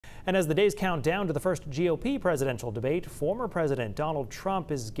And as the days count down to the first GOP presidential debate, former President Donald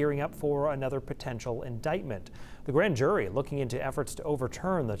Trump is gearing up for another potential indictment. The grand jury looking into efforts to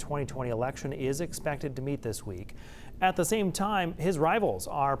overturn the 2020 election is expected to meet this week. At the same time, his rivals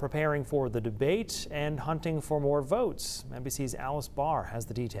are preparing for the debate and hunting for more votes. NBC's Alice Barr has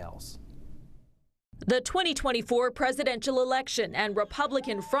the details. The 2024 presidential election and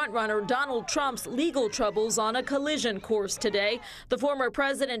Republican frontrunner Donald Trump's legal troubles on a collision course today. The former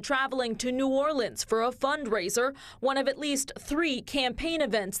president traveling to New Orleans for a fundraiser, one of at least 3 campaign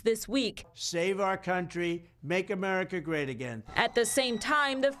events this week. Save our country, make America great again. At the same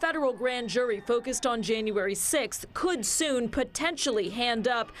time, the federal grand jury focused on January 6th could soon potentially hand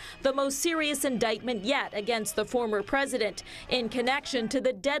up the most serious indictment yet against the former president in connection to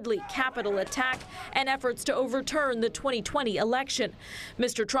the deadly Capitol attack and efforts to overturn the 2020 election.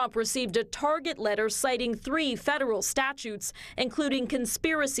 Mr. Trump received a target letter citing 3 federal statutes, including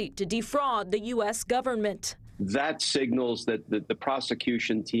conspiracy to defraud the U.S. government. That signals that the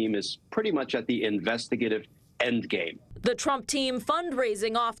prosecution team is pretty much at the investigative end game. The Trump team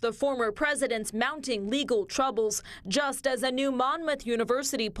fundraising off the former president's mounting legal troubles, just as a new Monmouth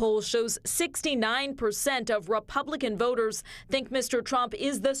University poll shows 69% of Republican voters think Mr. Trump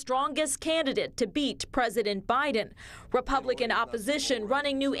is the strongest candidate to beat President Biden. Republican opposition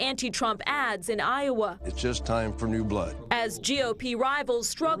running new anti-Trump ads in Iowa. It's just time for new blood. As GOP rivals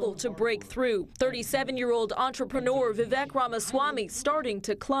struggle to break through, 37-year-old entrepreneur Vivek Ramaswamy starting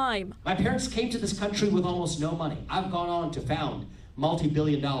to climb. My parents came to this country with almost no money. I've gone on to found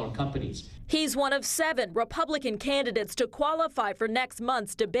multi-billion-dollar companies. He's one of 7 Republican candidates to qualify for next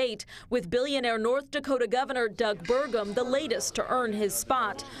month's debate, with billionaire North Dakota Governor Doug Burgum the latest to earn his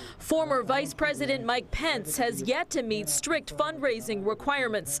spot. Former Vice President Mike Pence has yet to meet strict fundraising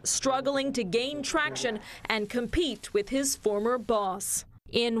requirements, struggling to gain traction and compete with his former boss.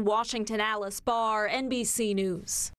 In Washington, Alice Barr, NBC News.